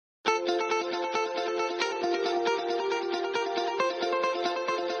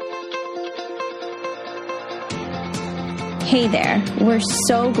Hey there, we're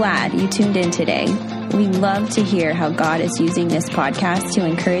so glad you tuned in today. We love to hear how God is using this podcast to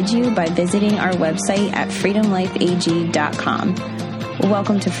encourage you by visiting our website at freedomlifeag.com.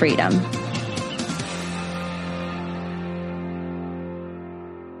 Welcome to Freedom.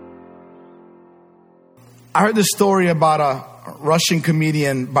 I heard this story about a Russian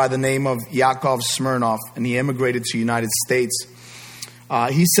comedian by the name of Yakov Smirnoff, and he immigrated to the United States.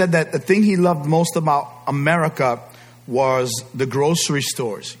 He said that the thing he loved most about America was the grocery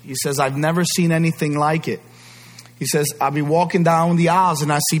stores. He says, I've never seen anything like it. He says, I'll be walking down the aisles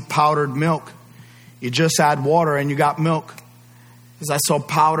and I see powdered milk. You just add water and you got milk. He says, I saw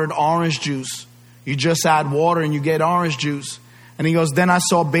powdered orange juice. You just add water and you get orange juice. And he goes, then I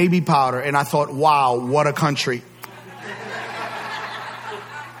saw baby powder and I thought, wow, what a country.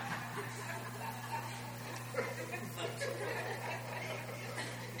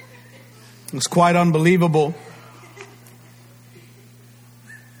 It's quite unbelievable.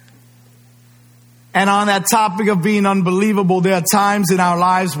 And on that topic of being unbelievable, there are times in our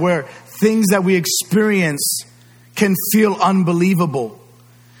lives where things that we experience can feel unbelievable.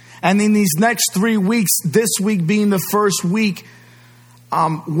 And in these next 3 weeks, this week being the first week,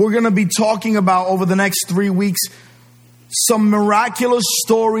 we're going to be talking about over the next 3 weeks some miraculous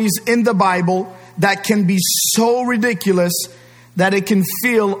stories in the Bible that can be so ridiculous that it can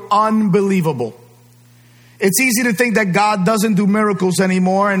feel unbelievable. It's easy to think that God doesn't do miracles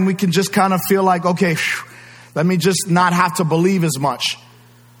anymore, and we can just kind of feel like, okay, let me just not have to believe as much.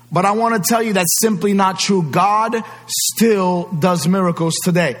 But I want to tell you that's simply not true. God still does miracles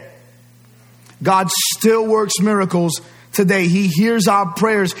today. God still works miracles today. He hears our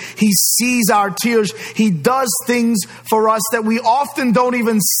prayers. He sees our tears. He does things for us that we often don't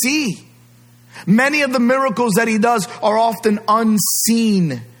even see. Many of the miracles that he does are often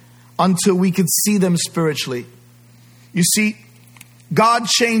unseen until we could see them spiritually. You see, God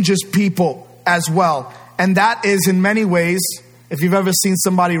changes people as well. And that is in many ways, if you've ever seen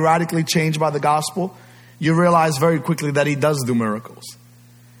somebody radically changed by the gospel, you realize very quickly that he does do miracles.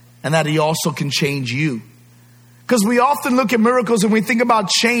 And that he also can change you. Because we often look at miracles and we think about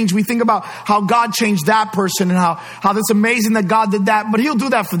change. We think about how God changed that person and how it's amazing that God did that. But he'll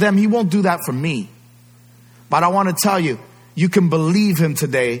do that for them. He won't do that for me. But I want to tell you, you can believe him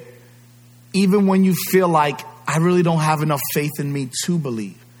today, even when you feel like, I really don't have enough faith in me to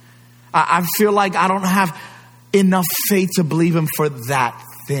believe. I feel like I don't have enough faith to believe him for that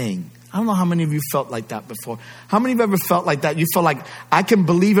thing. I don't know how many of you felt like that before. How many of you ever felt like that? You feel like, I can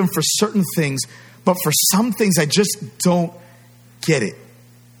believe him for certain things, but for some things, I just don't get it.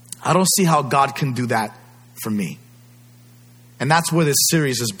 I don't see how God can do that for me. And that's where this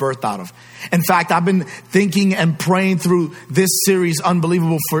series is birthed out of. In fact, I've been thinking and praying through this series,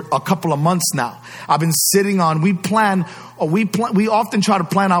 Unbelievable, for a couple of months now. I've been sitting on, we often try to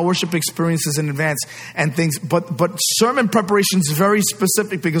plan our worship experiences in advance and things, but sermon preparation is very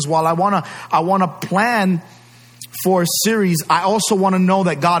specific, because while I want to plan for a series, I also want to know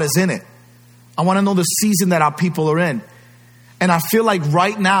that God is in it. I want to know the season that our people are in. And I feel like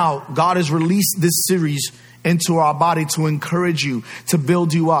right now, God has released this series into our body to encourage you, to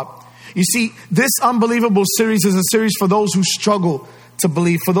build you up. You see, this Unbelievable series is a series for those who struggle to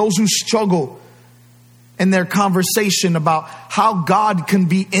believe, for those who struggle in their conversation about how God can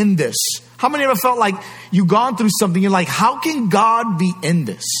be in this. How many ever felt like you've gone through something, you're like, how can God be in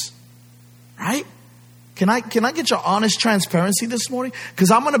this? Right? Can I get your honest transparency this morning? Because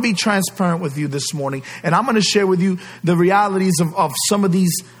I'm going to be transparent with you this morning. And I'm going to share with you the realities of some of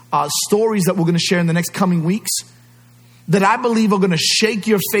these stories that we're going to share in the next coming weeks, that I believe are going to shake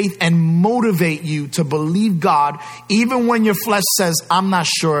your faith and motivate you to believe God, even when your flesh says, I'm not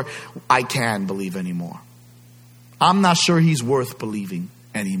sure I can believe anymore. I'm not sure he's worth believing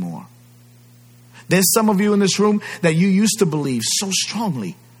anymore. There's some of you in this room that you used to believe so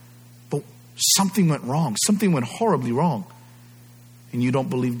strongly, but something went wrong. Something went horribly wrong. And you don't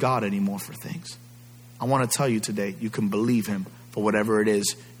believe God anymore for things. I want to tell you today, you can believe him for whatever it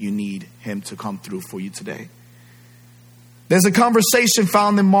is you need him to come through for you today. There's a conversation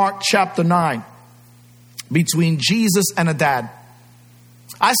found in Mark chapter 9 between Jesus and a dad.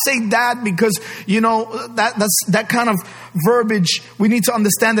 I say dad because, that's that kind of verbiage. We need to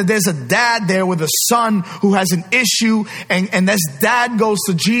understand that there's a dad there with a son who has an issue. And this dad goes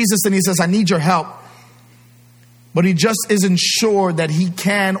to Jesus and he says, I need your help. But he just isn't sure that he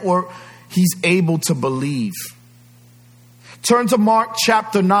can or he's able to believe. Turn to Mark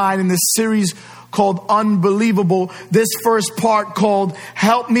chapter 9 in this series called Unbelievable. This first part called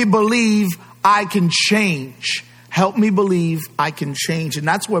Help Me Believe I Can Change. Help me believe I can change. And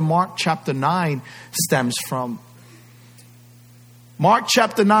that's where Mark chapter 9 stems from. Mark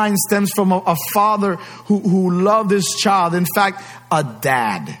chapter 9 stems from a father who loved his child. In fact, a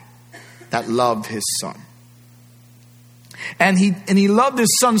dad that loved his son. And he loved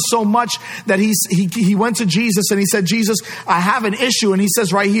his son so much that he went to Jesus and he said, Jesus, I have an issue. And he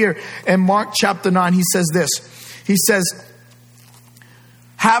says right here in Mark chapter 9, he says this. He says,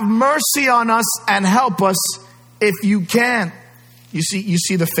 have mercy on us and help us if you can. You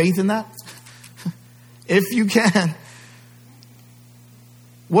see the faith in that? If you can.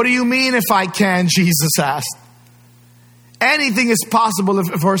 What do you mean if I can? Jesus asked. Anything is possible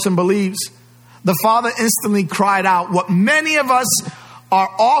if a person believes. The father instantly cried out what many of us are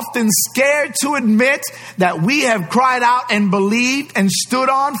often scared to admit, that we have cried out and believed and stood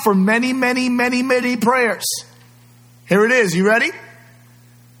on for many, many, many, many prayers. Here it is. You ready?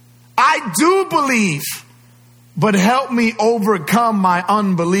 I do believe, but help me overcome my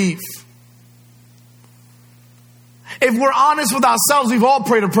unbelief. If we're honest with ourselves, we've all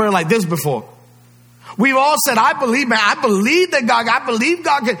prayed a prayer like this before. We've all said, I believe, man, I believe that God, I believe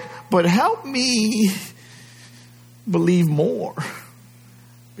God can, but help me believe more,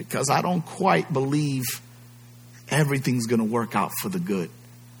 because I don't quite believe everything's going to work out for the good.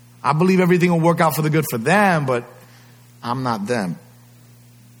 I believe everything will work out for the good for them, but I'm not them.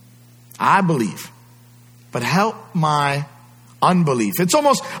 I believe, but help my unbelief. It's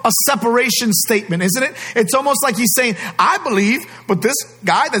almost a separation statement, isn't it? It's almost like he's saying, I believe, but this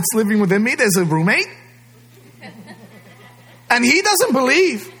guy that's living within me, there's a roommate, and he doesn't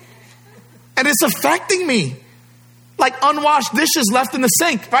believe. And it's affecting me. Like unwashed dishes left in the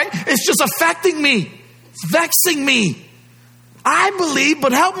sink, right? It's just affecting me. It's vexing me. I believe,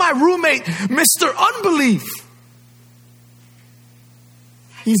 but help my roommate, Mr. Unbelief.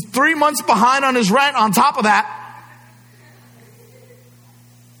 He's 3 months behind on his rent on top of that.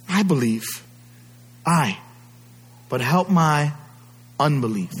 I believe. But help my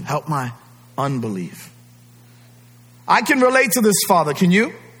unbelief. Help my unbelief. I can relate to this, Father. Can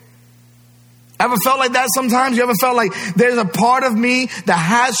you? Ever felt like that sometimes? You ever felt like there's a part of me that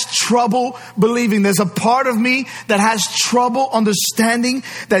has trouble believing? There's a part of me that has trouble understanding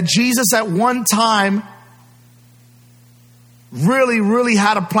that Jesus at one time really, really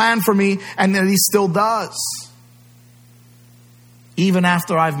had a plan for me, and that he still does. Even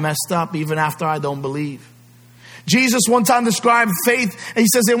after I've messed up, even after I don't believe. Jesus one time described faith, and he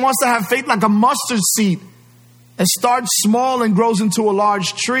says he wants to have faith like a mustard seed. It starts small and grows into a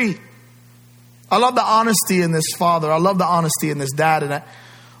large tree. I love the honesty in this father. I love the honesty in this dad. And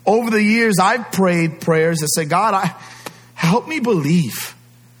over the years, I've prayed prayers that say, God, help me believe.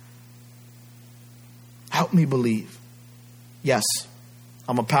 Help me believe. Yes,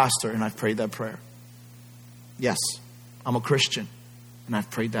 I'm a pastor and I've prayed that prayer. Yes, I'm a Christian and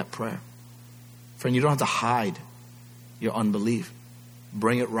I've prayed that prayer. Friend, you don't have to hide your unbelief.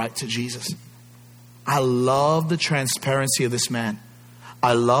 Bring it right to Jesus. I love the transparency of this man.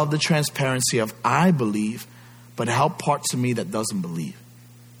 I love the transparency of I believe, but help parts of me that doesn't believe.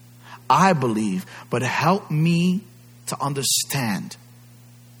 I believe, but help me to understand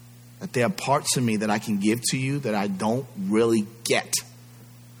that there are parts of me that I can give to you that I don't really get.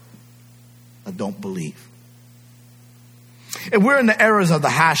 I don't believe. And we're in the eras of the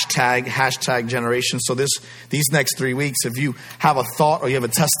hashtag generation. So these next 3 weeks, if you have a thought or you have a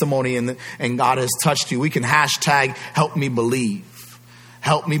testimony and God has touched you, we can hashtag help me believe.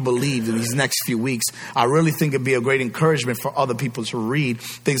 Help me believe in these next few weeks. I really think it'd be a great encouragement for other people to read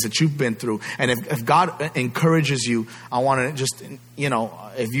things that you've been through. And if God encourages you, I want to just,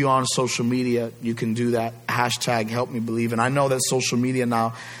 if you're on social media, you can do that. Hashtag help me believe. And I know that social media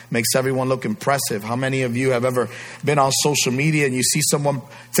now makes everyone look impressive. How many of you have ever been on social media and you see someone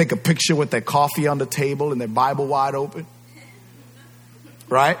take a picture with their coffee on the table and their Bible wide open?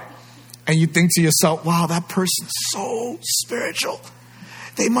 Right? And you think to yourself, wow, that person's so spiritual.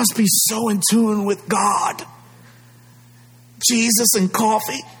 They must be so in tune with God. Jesus and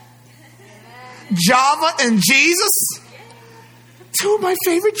coffee. Java and Jesus. 2 of my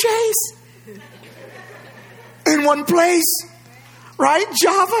favorite J's. In one place. Right?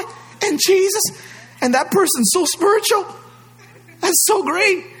 Java and Jesus. And that person's so spiritual. That's so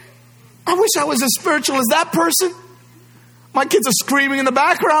great. I wish I was as spiritual as that person. My kids are screaming in the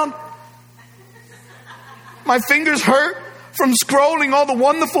background. My fingers hurt from scrolling all the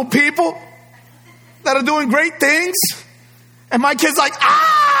wonderful people that are doing great things. And my kid's like,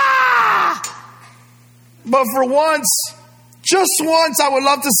 ah! But for once, just once, I would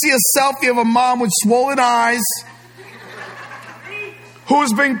love to see a selfie of a mom with swollen eyes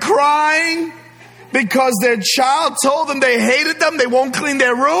who's been crying because their child told them they hated them, they won't clean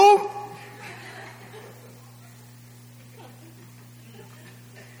their room.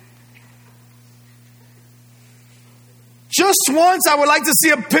 Just once, I would like to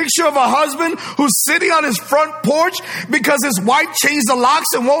see a picture of a husband who's sitting on his front porch because his wife changed the locks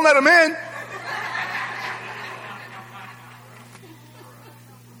and won't let him in.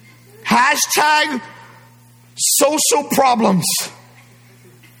 Hashtag social problems.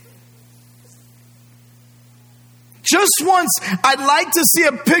 Just once, I'd like to see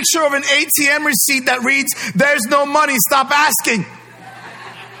a picture of an ATM receipt that reads, "There's no money, stop asking."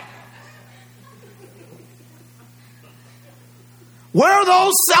 Where are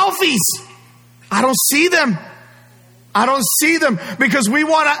those selfies? I don't see them. I don't see them because we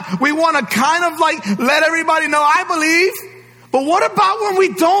want to kind of like let everybody know I believe. But what about when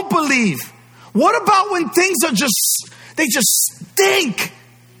we don't believe? What about when things are they just stink?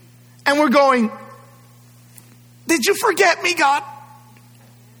 And we're going, "Did you forget me, God?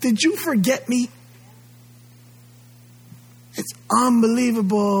 Did you forget me?" It's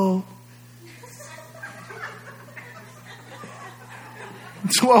unbelievable.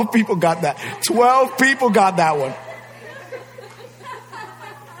 12 people got that. 12 people got that one.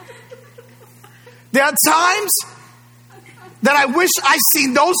 There are times that I wish I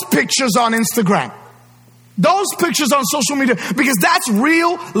seen those pictures on Instagram. Those pictures on social media. Because that's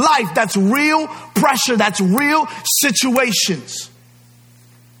real life. That's real pressure. That's real situations.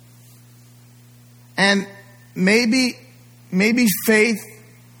 And maybe faith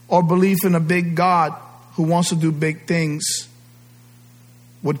or belief in a big God who wants to do big things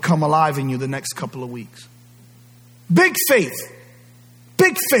would come alive in you the next couple of weeks. Big faith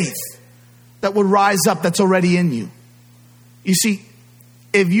that would rise up that's already in you. You see,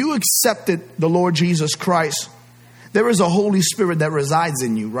 if you accepted the Lord Jesus Christ, there is a Holy Spirit that resides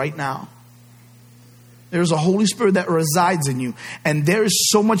in you right now. There's a Holy Spirit that resides in you. And there is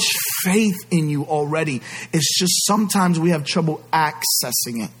so much faith in you already. It's just sometimes we have trouble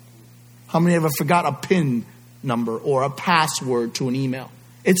accessing it. How many ever forgot a PIN number or a password to an email?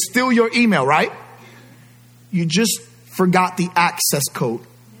 It's still your email, right? You just forgot the access code.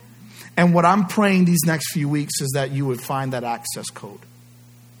 And what I'm praying these next few weeks is that you would find that access code.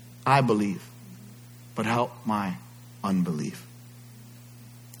 I believe, but help my unbelief.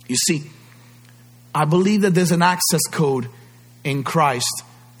 You see, I believe that there's an access code in Christ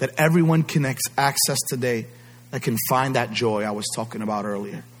that everyone can access today that can find that joy I was talking about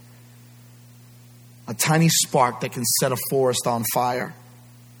earlier. A tiny spark that can set a forest on fire.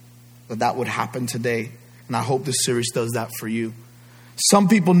 That would happen today. And I hope this series does that for you. Some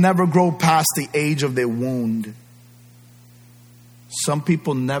people never grow past the age of their wound. Some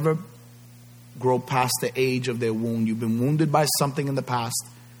people never grow past the age of their wound. You've been wounded by something in the past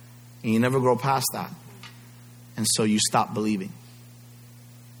and you never grow past that. And so you stop believing.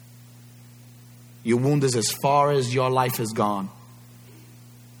 Your wound is as far as your life has gone.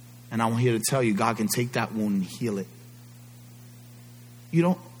 And I'm here to tell you, God can take that wound and heal it.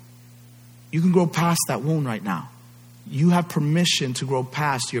 You can grow past that wound right now. You have permission to grow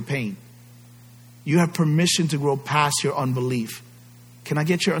past your pain. You have permission to grow past your unbelief. Can I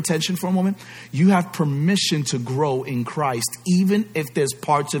get your attention for a moment? You have permission to grow in Christ, even if there's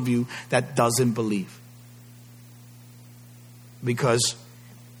parts of you that doesn't believe. Because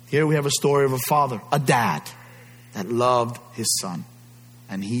here we have a story of a father, a dad, that loved his son.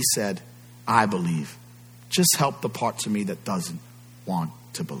 And he said, "I believe. Just help the parts of me that doesn't want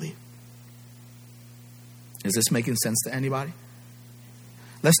to believe." Is this making sense to anybody?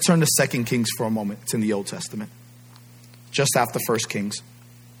 Let's turn to 2 Kings for a moment. It's in the Old Testament. Just after 1 Kings.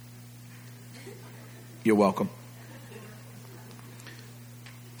 You're welcome.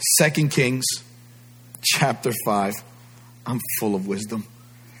 2 Kings chapter 5. I'm full of wisdom.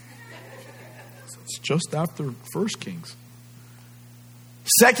 It's just after 1 Kings.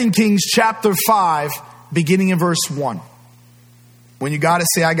 2 Kings chapter 5, beginning in verse 1. When you got it,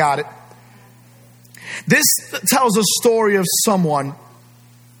 say, "I got it." This tells a story of someone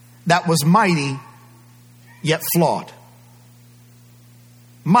that was mighty, yet flawed.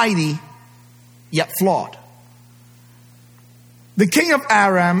 Mighty, yet flawed. The king of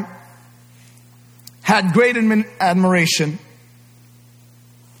Aram had great admiration.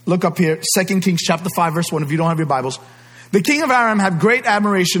 Look up here, 2 Kings chapter 5, verse 1, if you don't have your Bibles. The king of Aram had great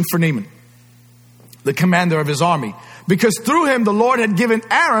admiration for Naaman, the commander of his army, because through him the Lord had given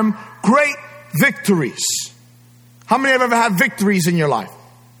Aram great victories. How many have ever had victories in your life?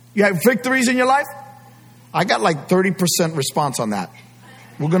 You have victories in your life? I got like 30% response on that.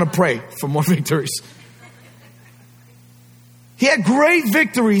 We're going to pray for more victories. He had great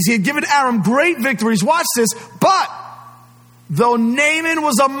victories. He had given Aram great victories. Watch this. But though Naaman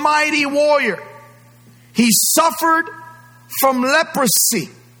was a mighty warrior, he suffered from leprosy.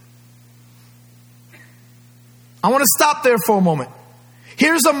 I want to stop there for a moment.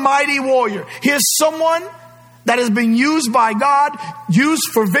 Here's a mighty warrior. Here's someone that has been used by God, used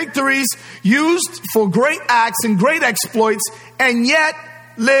for victories, used for great acts and great exploits, and yet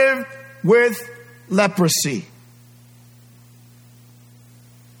lived with leprosy.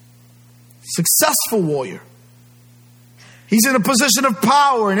 Successful warrior. He's in a position of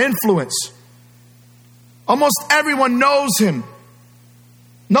power and influence. Almost everyone knows him.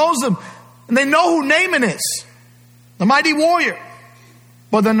 And they know who Naaman is. The mighty warrior.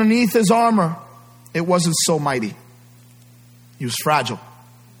 But underneath his armor, it wasn't so mighty. He was fragile.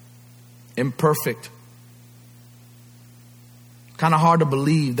 Imperfect. Kind of hard to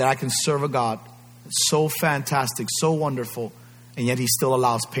believe that I can serve a God that's so fantastic, so wonderful, and yet he still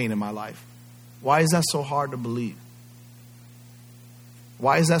allows pain in my life. Why is that so hard to believe?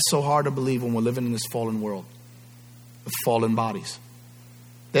 Why is that so hard to believe when we're living in this fallen world with fallen bodies?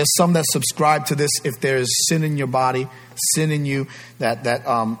 There's some that subscribe to this. If there's sin in your body, sin in you,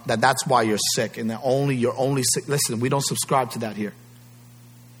 that's why you're sick, and that you're only sick. Listen, we don't subscribe to that here.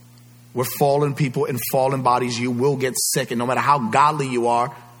 We're fallen people in fallen bodies. You will get sick, and no matter how godly you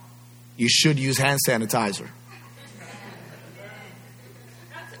are, you should use hand sanitizer.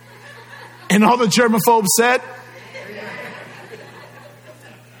 And all the germaphobes said,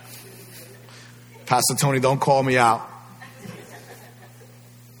 Pastor Tony, don't call me out.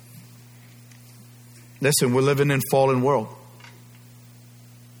 Listen, we're living in a fallen world.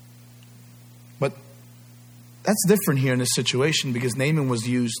 But that's different here in this situation because Naaman was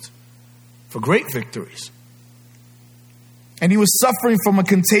used for great victories. And he was suffering from a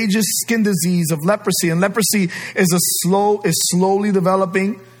contagious skin disease of leprosy. And leprosy is slowly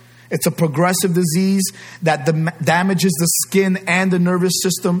developing. It's a progressive disease that damages the skin and the nervous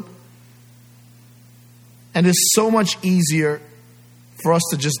system. And it's so much easier for us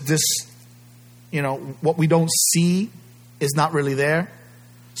to just what we don't see is not really there.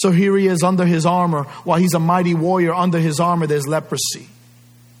 So here he is under his armor. While he's a mighty warrior, under his armor there's leprosy.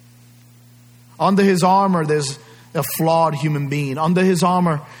 Under his armor there's a flawed human being. Under his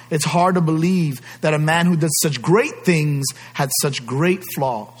armor, it's hard to believe that a man who did such great things had such great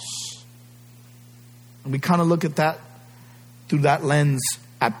flaws. And we kind of look at that through that lens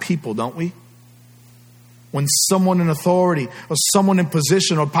at people, don't we? When someone in authority or someone in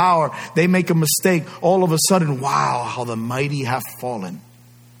position or power, they make a mistake, all of a sudden, wow, how the mighty have fallen.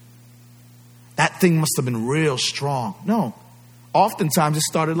 That thing must have been real strong. No, oftentimes it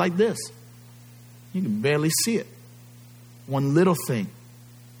started like this. You can barely see it. One little thing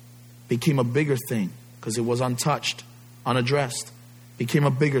became a bigger thing because it was untouched, unaddressed. Became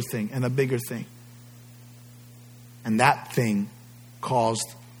a bigger thing and a bigger thing. And that thing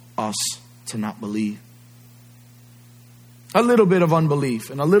caused us to not believe. A little bit of unbelief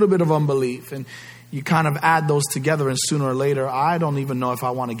and a little bit of unbelief. And you kind of add those together, and sooner or later, I don't even know if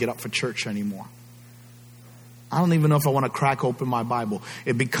I want to get up for church anymore. I don't even know if I want to crack open my Bible.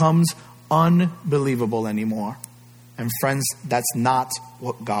 It becomes unbelievable anymore. And friends, that's not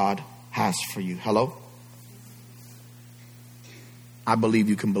what God has for you. Hello? I believe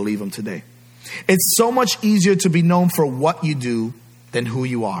you can believe him today. It's so much easier to be known for what you do than who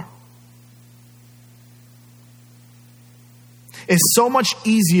you are. It's so much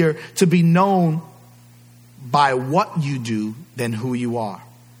easier to be known by what you do than who you are.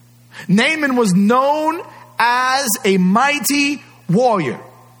 Naaman was known as a mighty warrior,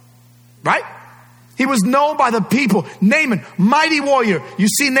 right? He was known by the people. Naaman, mighty warrior. You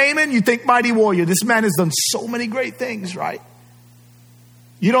see Naaman, you think mighty warrior. This man has done so many great things, right?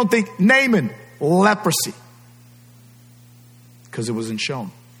 You don't think Naaman, leprosy, because it wasn't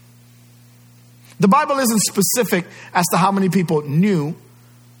shown. The Bible isn't specific as to how many people knew,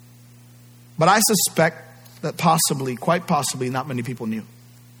 but I suspect that possibly, quite possibly, not many people knew.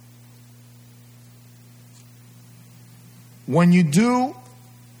 When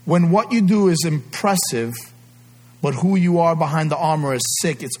what you do is impressive, but who you are behind the armor is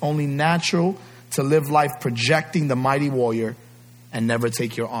sick, it's only natural to live life projecting the mighty warrior and never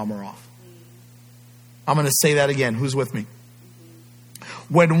take your armor off. I'm going to say that again. Who's with me?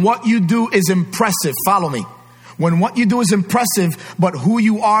 When what you do is impressive, follow me. When what you do is impressive, but who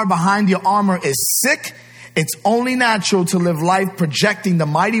you are behind your armor is sick, it's only natural to live life projecting the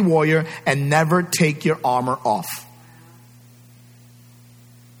mighty warrior and never take your armor off.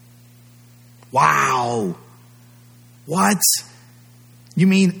 Wow. What? You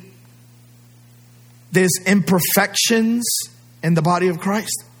mean there's imperfections in the body of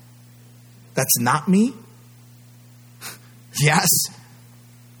Christ? That's not me? Yes.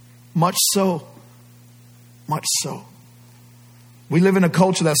 Much so. Much so. We live in a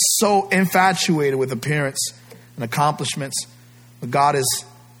culture that's so infatuated with appearance and accomplishments. But God is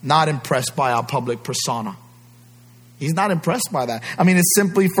not impressed by our public persona. He's not impressed by that. I mean, it's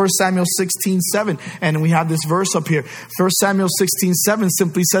simply 1 Samuel 16:7. And we have this verse up here. 1 Samuel 16:7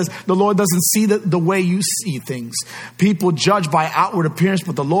 simply says, the Lord doesn't see the way you see things. People judge by outward appearance,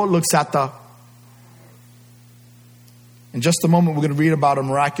 but the Lord looks at the... In just a moment, we're going to read about a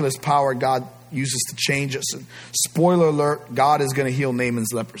miraculous power God uses to change us. And spoiler alert, God is going to heal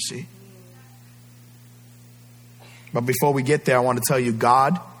Naaman's leprosy. But before we get there, I want to tell you,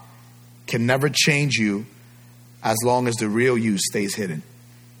 God can never change you as long as the real you stays hidden.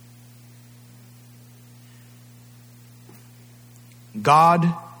 God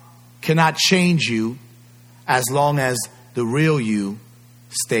cannot change you as long as the real you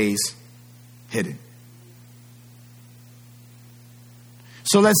stays hidden.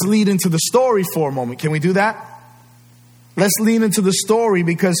 So let's lead into the story for a moment. Can we do that? Let's lean into the story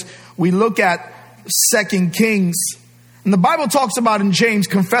because we look at 2 Kings. And the Bible talks about in James,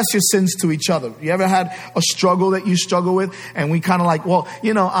 confess your sins to each other. You ever had a struggle that you struggle with? And we kind of like, well,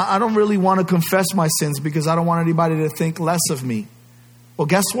 I don't really want to confess my sins because I don't want anybody to think less of me. Well,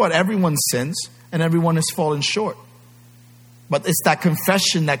 guess what? Everyone sins and everyone has fallen short. But it's that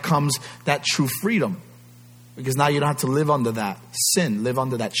confession that comes that true freedom. Because now you don't have to live under that sin, live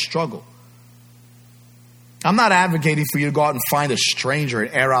under that struggle. I'm not advocating for you to go out and find a stranger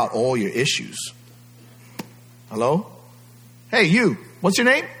and air out all your issues. Hello? Hey, you, what's your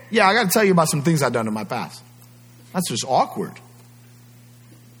name? Yeah, I got to tell you about some things I've done in my past. That's just awkward.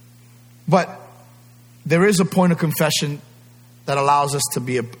 But there is a point of confession that allows us to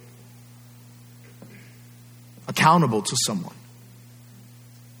be accountable to someone.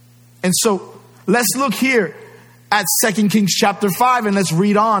 And so let's look here at 2 Kings chapter 5 and let's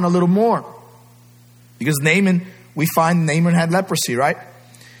read on a little more. Because Naaman, we find Naaman had leprosy, right?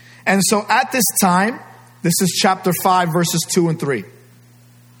 And so at this time, this is chapter 5, verses 2 and 3.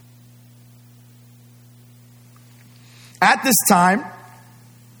 At this time,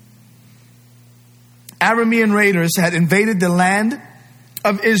 Aramean raiders had invaded the land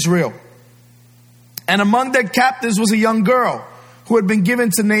of Israel. And among their captives was a young girl who had been given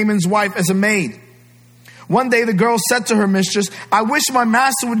to Naaman's wife as a maid. One day the girl said to her mistress, I wish my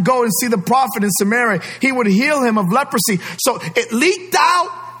master would go and see the prophet in Samaria. He would heal him of leprosy. So it leaked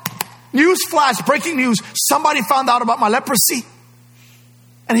out. Newsflash, breaking news. Somebody found out about my leprosy.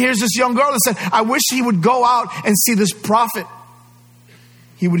 And here's this young girl that said, I wish he would go out and see this prophet.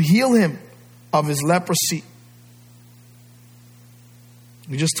 He would heal him of his leprosy.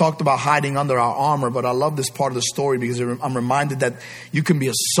 We just talked about hiding under our armor, but I love this part of the story because I'm reminded that you can be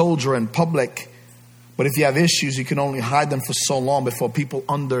a soldier in public, but if you have issues, you can only hide them for so long before people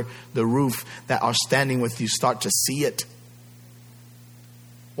under the roof that are standing with you start to see it.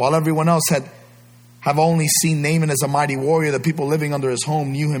 While everyone else have only seen Naaman as a mighty warrior, the people living under his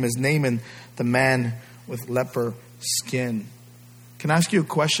home knew him as Naaman, the man with leper skin. Can I ask you a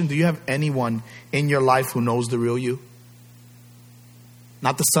question? Do you have anyone in your life who knows the real you?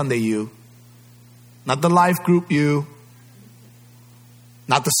 Not the Sunday you. Not the life group you.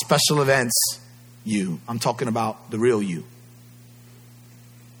 Not the special events you. I'm talking about the real you.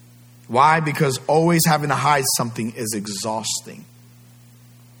 Why? Because always having to hide something is exhausting.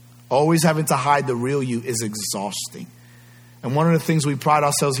 Always having to hide the real you is exhausting. And one of the things we pride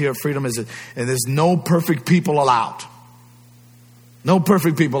ourselves here at Freedom is that there's no perfect people allowed. No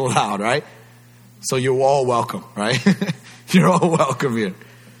perfect people allowed, right? So you're all welcome, right? You're all welcome here.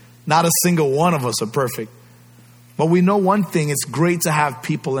 Not a single one of us are perfect. But we know one thing, it's great to have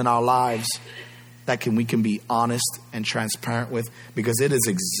people in our lives that we can be honest and transparent with, because it is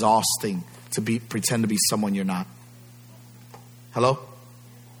exhausting to pretend to be someone you're not. Hello?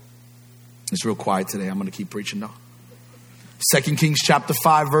 It's real quiet today. I'm going to keep preaching now. 2 Kings chapter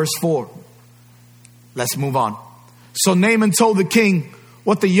 5, verse 4. Let's move on. So Naaman told the king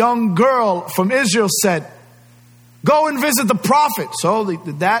what the young girl from Israel said. Go and visit the prophet. So they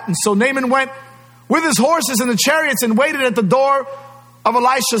did that. And so Naaman went with his horses and the chariots and waited at the door of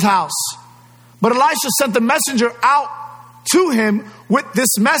Elisha's house. But Elisha sent the messenger out to him with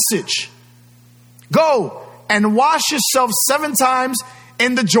this message. Go and wash yourself 7 times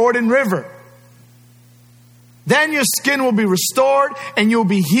in the Jordan River. Then your skin will be restored and you'll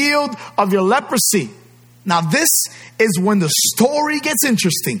be healed of your leprosy. Now this is when the story gets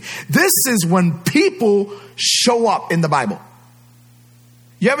interesting. This is when people show up in the Bible.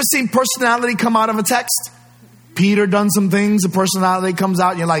 You ever seen personality come out of a text? Peter done some things, the personality comes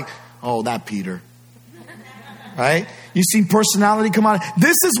out and you're like, oh, that Peter. Right? You see personality come out.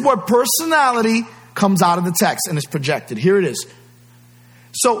 This is where personality comes out of the text and is projected. Here it is.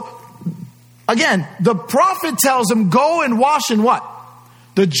 So Again, the prophet tells him, go and wash in what?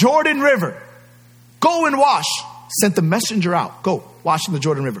 The Jordan River. Go and wash. Sent the messenger out. Go, wash in the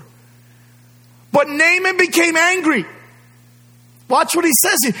Jordan River. But Naaman became angry. Watch what he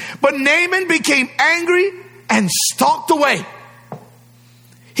says here. But Naaman became angry and stalked away.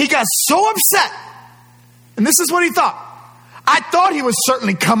 He got so upset. And this is what he thought. I thought he would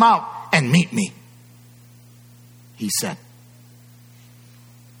certainly come out and meet me, he said.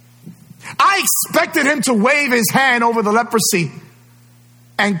 I expected him to wave his hand over the leprosy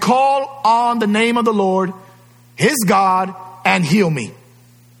and call on the name of the Lord, his God, and heal me.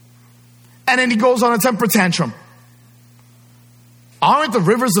 And then he goes on a temper tantrum. Aren't the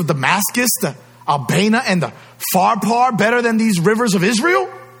rivers of Damascus, the Abana, and the Pharpar better than these rivers of Israel?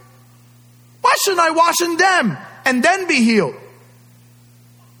 Why shouldn't I wash in them and then be healed?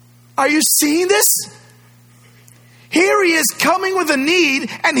 Are you seeing this? Here he is coming with a need,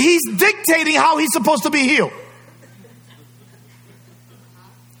 and he's dictating how he's supposed to be healed.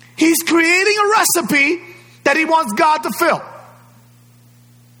 He's creating a recipe that he wants God to fill.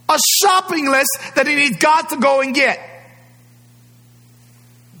 A shopping list that he needs God to go and get.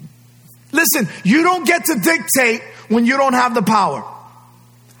 Listen, you don't get to dictate when you don't have the power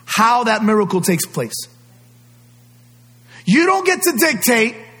how that miracle takes place. You don't get to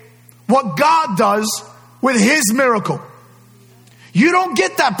dictate what God does with his miracle. You don't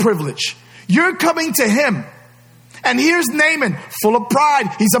get that privilege. You're coming to him. And here's Naaman, full of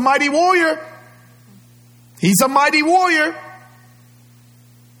pride. He's a mighty warrior. He's a mighty warrior.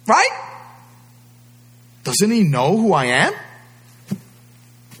 Right? Doesn't he know who I am?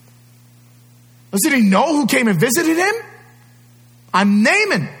 Doesn't he know who came and visited him? I'm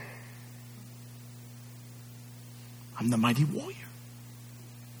Naaman. I'm the mighty warrior.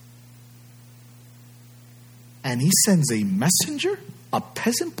 And he sends a messenger, a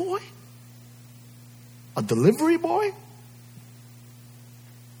peasant boy, a delivery boy,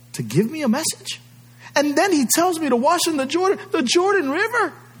 to give me a message. And then he tells me to wash in the Jordan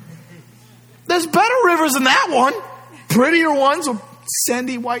River. There's better rivers than that one. Prettier ones with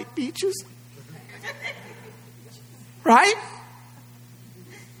sandy white beaches. Right?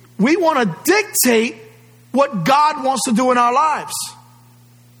 We want to dictate what God wants to do in our lives.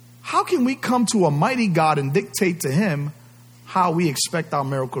 How can we come to a mighty God and dictate to him how we expect our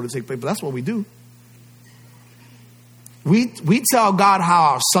miracle to take place? But that's what we do. We tell God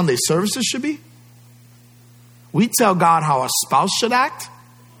how our Sunday services should be. We tell God how a spouse should act.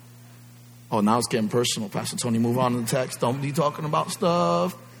 Oh, now it's getting personal. Pastor Tony, move on to the text. Don't be talking about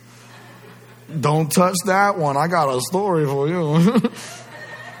stuff. Don't touch that one. I got a story for you.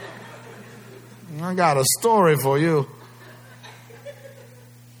 I got a story for you.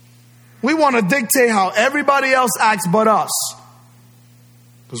 We want to dictate how everybody else acts but us.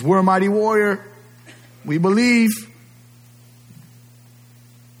 Because we're a mighty warrior. We believe.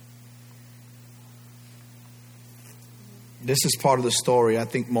 This is part of the story I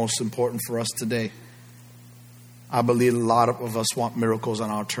think most important for us today. I believe a lot of us want miracles on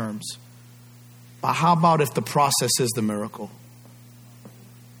our terms. But how about if the process is the miracle?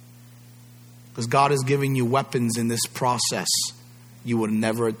 Because God is giving you weapons in this process you would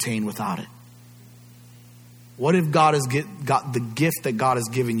never attain without it. What if God has got the gift that God has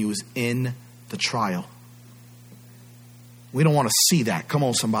given you is in the trial? We don't want to see that. Come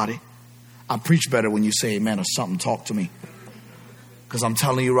on, somebody. I preach better when you say amen or something. Talk to me. Because I'm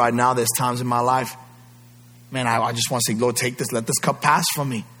telling you right now, there's times in my life, man, I just want to say, Lord, take this. Let this cup pass from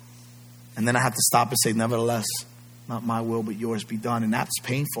me. And then I have to stop and say, nevertheless, not my will, but yours be done. And that's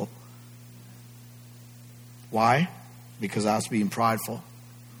painful. Why? Because I was being prideful.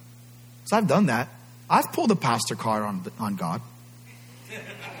 So I've done that. I've pulled a pastor card on God.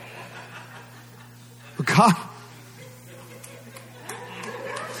 But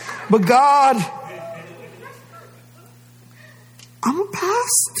God, I'm a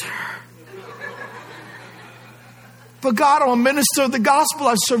pastor. But God, I'm a minister of the gospel.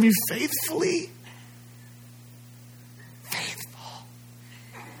 I serve you faithfully. Faithful.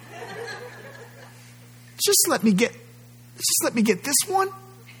 Just let me get this one.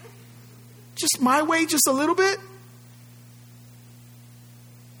 Just my way, just a little bit.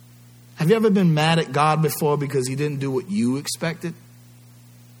 Have you ever been mad at God before because he didn't do what you expected?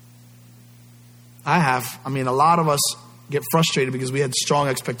 I have. I mean, a lot of us get frustrated because we had strong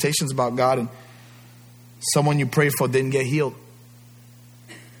expectations about God, and someone you prayed for didn't get healed.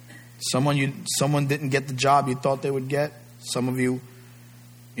 Someone didn't get the job you thought they would get. Some of you,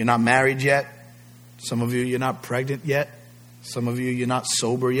 you're not married yet. Some of you, you're not pregnant yet. Some of you, you're not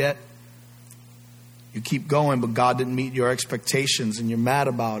sober yet. You keep going, but God didn't meet your expectations and you're mad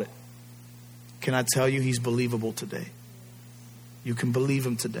about it. Can I tell you, he's believable today? You can believe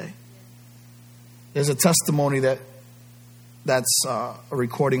him today. There's a testimony that's a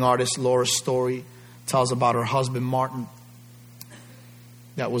recording artist, Laura Story, tells about her husband, Martin,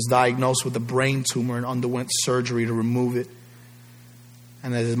 that was diagnosed with a brain tumor and underwent surgery to remove it.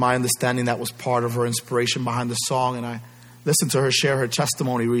 And it is my understanding that was part of her inspiration behind the song. And I listened to her share her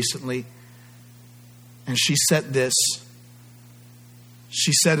testimony recently. And she said this.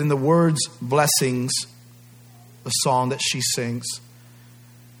 She said in the words, Blessings, the song that she sings,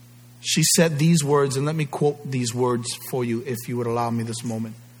 she said these words, and let me quote these words for you if you would allow me this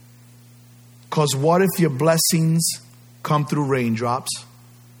moment. Because what if your blessings come through raindrops?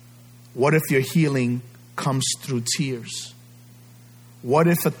 What if your healing comes through tears? What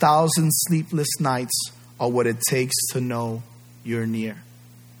if 1,000 sleepless nights are what it takes to know you're near?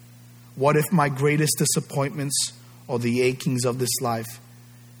 What if my greatest disappointments or the achings of this life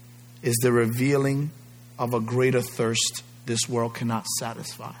is the revealing of a greater thirst this world cannot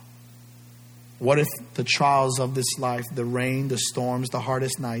satisfy? What if the trials of this life, the rain, the storms, the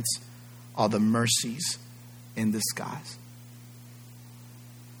hardest nights, are the mercies in disguise?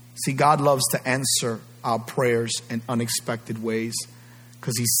 See, God loves to answer our prayers in unexpected ways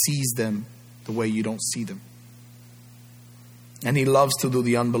because he sees them the way you don't see them. And he loves to do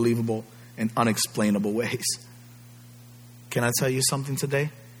the unbelievable in unexplainable ways. Can I tell you something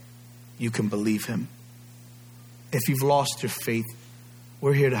today? You can believe him. If you've lost your faith,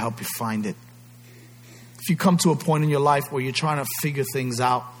 we're here to help you find it. If you come to a point in your life where you're trying to figure things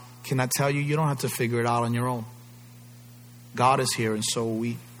out, can I tell you, you don't have to figure it out on your own. God is here and so are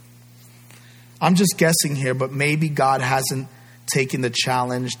we. I'm just guessing here, but maybe God hasn't taken the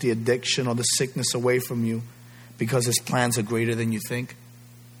challenge, the addiction, or the sickness away from you because his plans are greater than you think.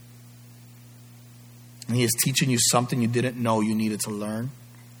 And he is teaching you something you didn't know you needed to learn.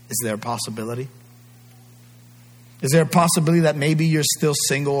 Is there a possibility? Is there a possibility that maybe you're still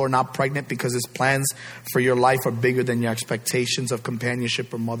single or not pregnant because his plans for your life are bigger than your expectations of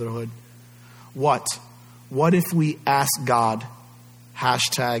companionship or motherhood? What if we ask God,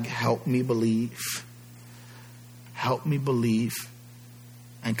 #help me believe,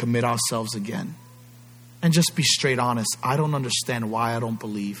 and commit ourselves again? And just be straight honest. I don't understand why I don't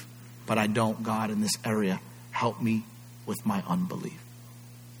believe, but I don't, God, in this area. Help me with my unbelief.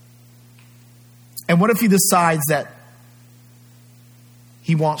 And what if he decides that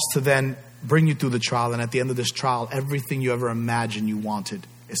he wants to then bring you through the trial, and at the end of this trial, everything you ever imagined you wanted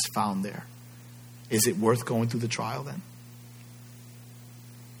is found there? Is it worth going through the trial then?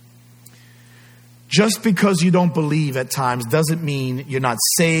 Just because you don't believe at times doesn't mean you're not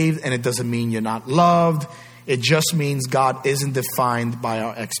saved, and it doesn't mean you're not loved. It just means God isn't defined by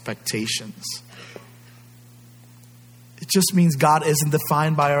our expectations. It just means God isn't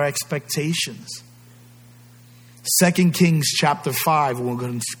defined by our expectations. 2 Kings chapter 5, we're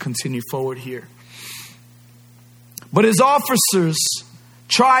going to continue forward here. But his officers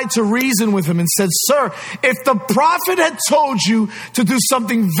tried to reason with him and said, "Sir, if the prophet had told you to do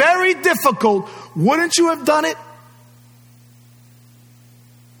something very difficult, wouldn't you have done it?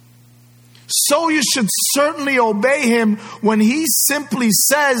 So you should certainly obey him when he simply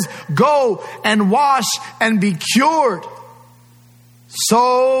says, 'Go and wash and be cured.'"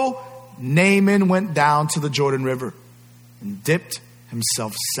 So Naaman went down to the Jordan River and dipped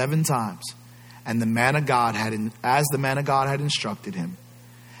himself 7 times, and the man of God had instructed him,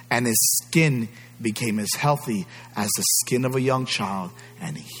 and his skin became as healthy as the skin of a young child,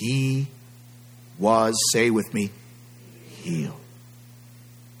 and he was, say with me, healed.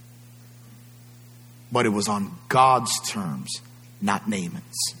 But it was on God's terms, not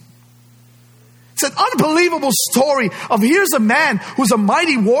Naaman's. It's an unbelievable story of here's a man who's a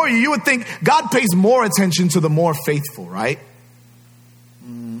mighty warrior. You would think God pays more attention to the more faithful, right?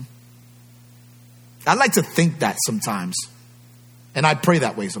 I like to think that sometimes. And I pray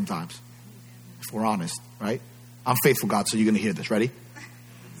that way sometimes, if we're honest, right? I'm faithful, God, so you're going to hear this. Ready?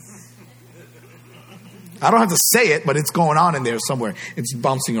 I don't have to say it, but it's going on in there somewhere. It's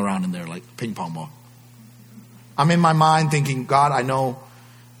bouncing around in there like a ping pong ball. I'm in my mind thinking, God, I know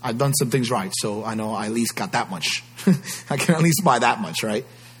I've done some things right, so I know I at least got that much. I can at least buy that much, right?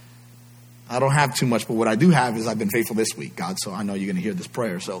 I don't have too much, but what I do have is I've been faithful this week, God, so I know you're going to hear this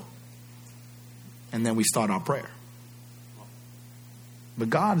prayer. So, and then we start our prayer.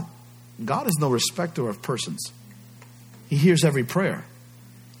 But God is no respecter of persons. He hears every prayer,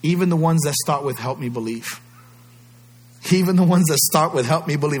 even the ones that start with "help me believe." Even the ones that start with "help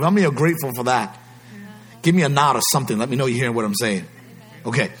me believe." How many are grateful for that? Give me a nod or something. Let me know you're hearing what I'm saying.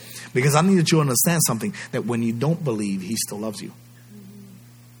 Okay, because I need you to understand something, that when you don't believe, he still loves you.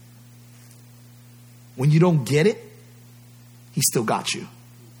 When you don't get it, He still got you.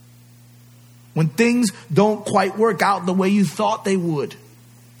 When things don't quite work out the way you thought they would,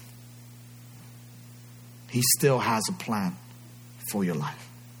 He still has a plan for your life.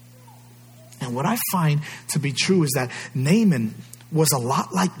 And what I find to be true is that Naaman was a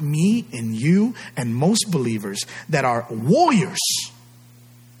lot like me and you and most believers that are warriors.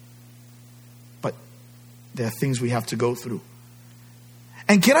 But there are things we have to go through.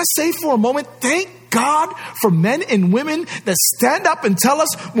 And can I say for a moment, thank God for men and women that stand up and tell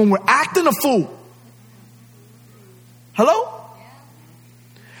us when we're acting a fool. Hello?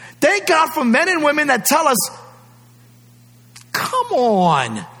 Thank God for men and women that tell us, come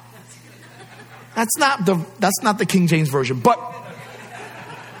on. That's not the King James Version, but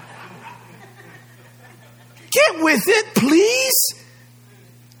get with it, please.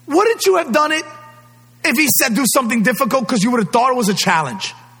 Wouldn't you have done it if he said do something difficult because you would have thought it was a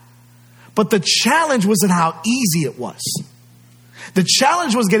challenge? But the challenge wasn't how easy it was. The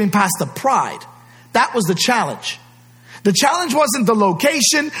challenge was getting past the pride. That was the challenge. The challenge wasn't the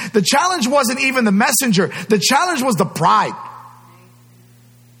location. The challenge wasn't even the messenger. The challenge was the pride.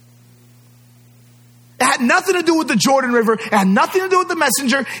 It had nothing to do with the Jordan River. It had nothing to do with the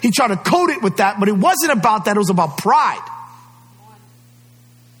messenger. He tried to code it with that, but it wasn't about that. It was about pride.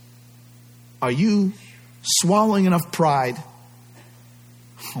 Are you swallowing enough pride?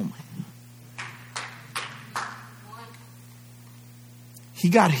 Oh my. He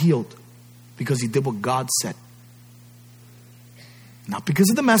got healed because he did what God said. Not because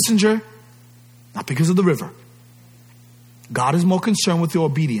of the messenger, not because of the river. God is more concerned with your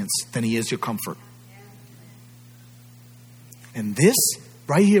obedience than He is your comfort. And this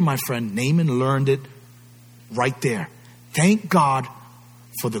right here, my friend, Naaman learned it right there. Thank God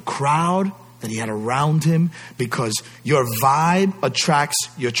for the crowd that he had around him, because your vibe attracts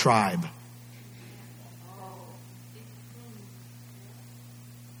your tribe.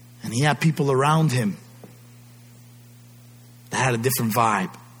 And he had people around him that had a different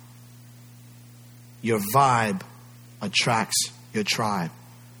vibe. Your vibe attracts your tribe.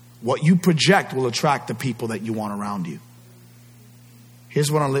 What you project will attract the people that you want around you.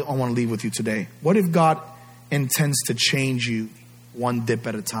 Here's what I want to leave with you today. What if God intends to change you one dip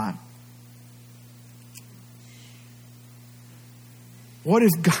at a time? What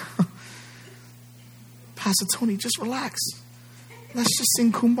if God... Pastor Tony, just relax. Let's just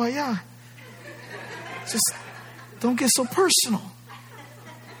sing Kumbaya. Just don't get so personal.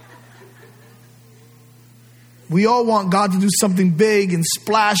 We all want God to do something big and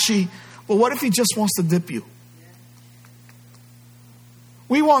splashy. But what if He just wants to dip you?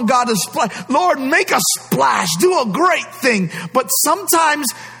 We want God to splash. Lord, make a splash. Do a great thing. But sometimes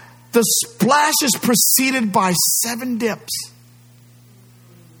the splash is preceded by 7 dips.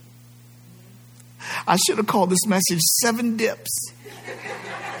 I should have called this message 7 dips.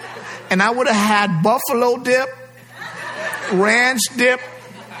 And I would have had buffalo dip, ranch dip.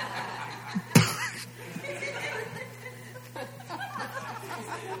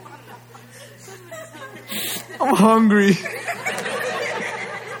 I'm hungry.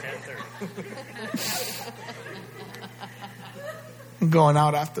 I'm going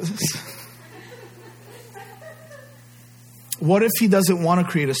out after this. What if He doesn't want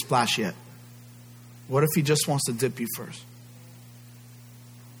to create a splash yet? What if He just wants to dip you first?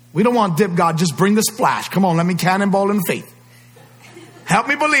 We don't want dip, God. Just bring the splash. Come on, let me cannonball in faith. Help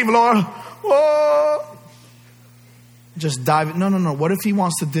me believe, Lord. Whoa. Just dive in. No. What if He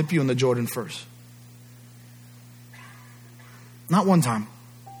wants to dip you in the Jordan first? Not one time.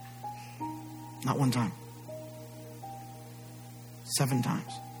 Not one time. 7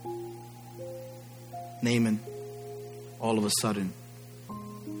 times. Naaman, all of a sudden,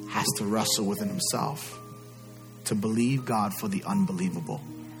 has to wrestle within himself to believe God for the unbelievable.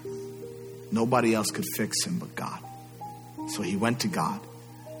 Nobody else could fix him but God. So he went to God.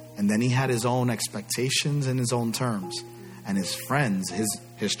 And then he had his own expectations and his own terms. And his friends,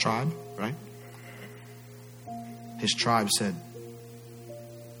 his tribe, right? His tribe said,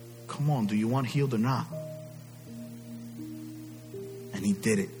 come on, do you want healed or not? And he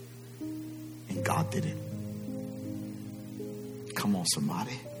did it. And God did it. Come on,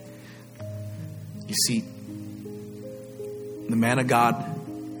 somebody. You see, the man of God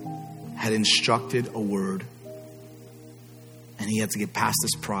had instructed a word, and he had to get past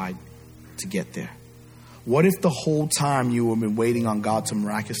his pride to get there. What if the whole time you have been waiting on God to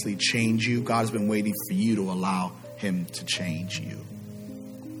miraculously change you, God has been waiting for you to allow Him to change you?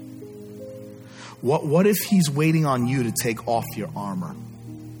 What if He's waiting on you to take off your armor?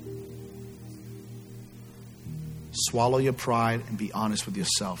 Swallow your pride and be honest with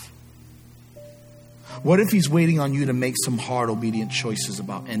yourself. What if he's waiting on you to make some hard, obedient choices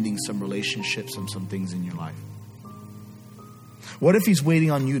about ending some relationships and some things in your life? What if he's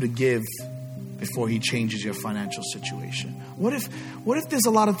waiting on you to give before he changes your financial situation? What if there's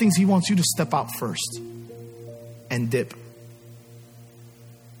a lot of things he wants you to step out first and dip?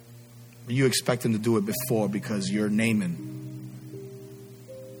 You expect him to do it before because you're Naaman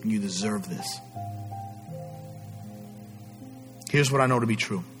and you deserve this. Here's what I know to be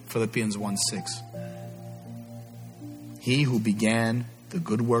true. Philippians 1:6. He who began the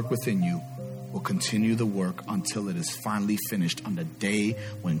good work within you will continue the work until it is finally finished on the day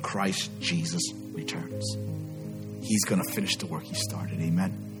when Christ Jesus returns. He's going to finish the work he started.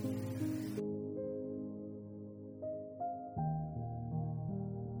 Amen.